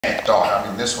dog. I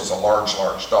mean, this was a large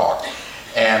dog.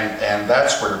 And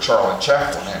that's where Charlie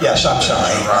Chaplin entered. Yes, I'm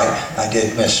sorry. I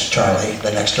did miss Charlie,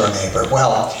 the next door neighbor.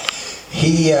 Well,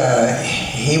 he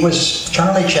was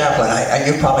Charlie Chaplin.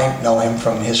 You probably know him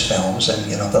from his films and,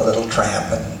 you know, The Little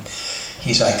Tramp, and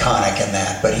he's iconic in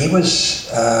that. But he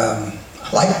was,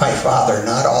 like my father,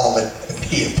 not all that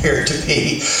he appeared to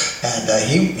be. And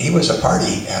he was a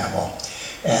party animal.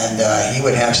 And he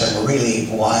would have some really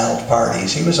wild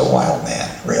parties. He was a wild man,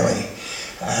 really.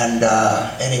 And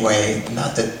anyway,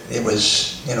 not that it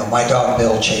was, you know, my dog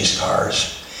Bill chased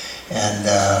cars, and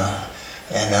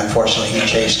unfortunately he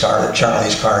chased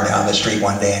Charlie's car down the street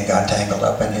one day and got tangled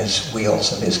up in his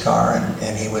wheels of his car,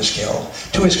 and he was killed.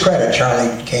 To his credit,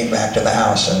 Charlie came back to the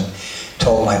house and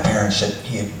told my parents that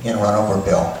he had, you know, run over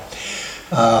Bill.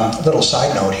 A little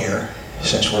side note here,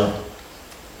 since we're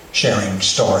sharing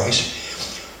stories.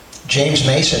 James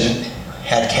Mason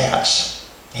had cats.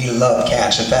 He loved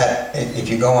cats. In fact, if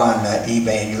you go on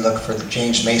eBay and you look for the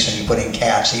James Mason, you put in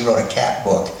cats, he wrote a cat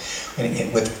book,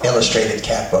 with illustrated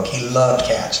cat book. He loved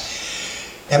cats.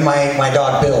 And my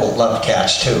dog Bill loved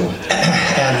cats too.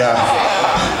 And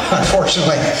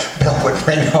unfortunately, Bill would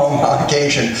bring home on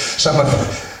occasion some of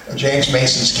James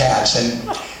Mason's cats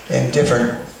in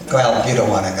different, well, you don't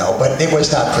want to know, but it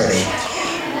was not pretty.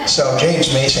 So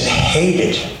James Mason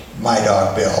hated my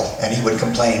dog Bill, and he would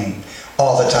complain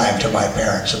all the time to my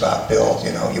parents about Bill.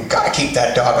 You know, you've got to keep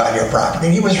that dog on your property.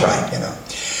 And he was right, you know.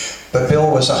 But Bill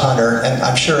was a hunter, and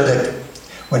I'm sure that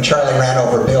when Charlie ran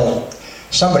over Bill,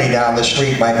 somebody down the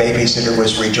street, my babysitter,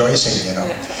 was rejoicing, you know.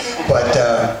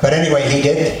 But anyway,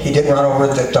 he did run over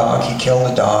the dog. He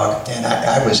killed the dog, and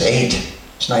I was 8.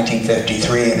 It's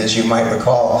 1953, and as you might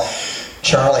recall,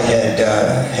 Charlie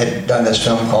had done this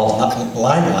film called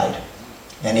Limelight,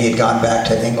 and he had gone back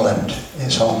to England,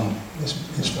 his home,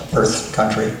 his birth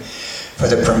country, for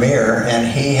the premiere, and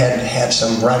he had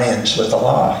some run-ins with the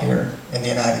law here in the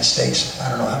United States. I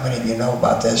don't know how many of you know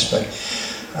about this, but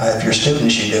if you're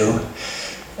students, you do.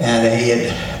 And he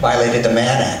had violated the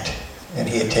Mann Act, and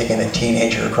he had taken a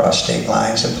teenager across state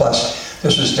lines, and plus,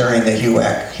 this was during the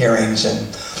HUAC hearings,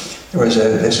 and there was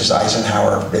this is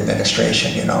Eisenhower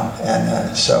administration, you know,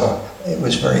 and so it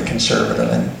was very conservative,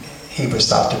 and he was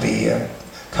thought to be a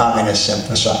communist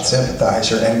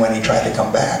sympathizer, and when he tried to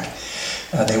come back,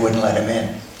 they wouldn't let him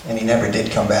in, and he never did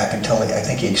come back until I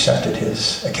think he accepted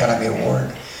his Academy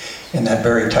Award in that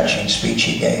very touching speech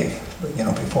he gave, you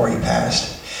know, before he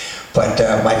passed. But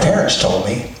my parents told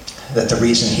me that the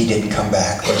reason he didn't come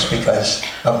back was because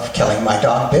of killing my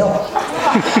dog Bill.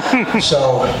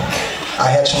 So I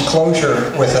had some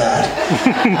closure with that.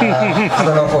 I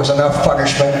don't know if it was enough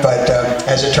punishment, but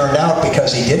as it turned out,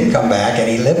 because he didn't come back and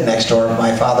he lived next door,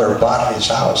 my father bought his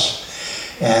house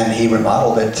and he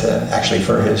remodeled it actually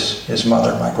for his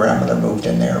mother. My grandmother moved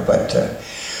in there, but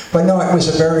no, it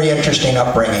was a very interesting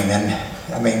upbringing. And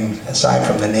I mean, aside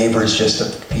from the neighbors, just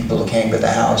the people who came to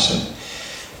the house,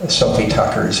 and Sophie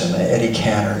Tuckers and Eddie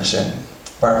Canners and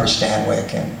Barbara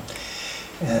Stanwyck, and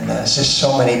just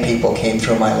so many people came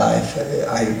through my life.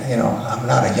 You know, I'm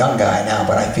not a young guy now,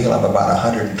 but I feel I'm about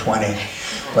 120.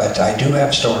 But I do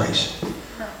have stories.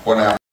 Well, now,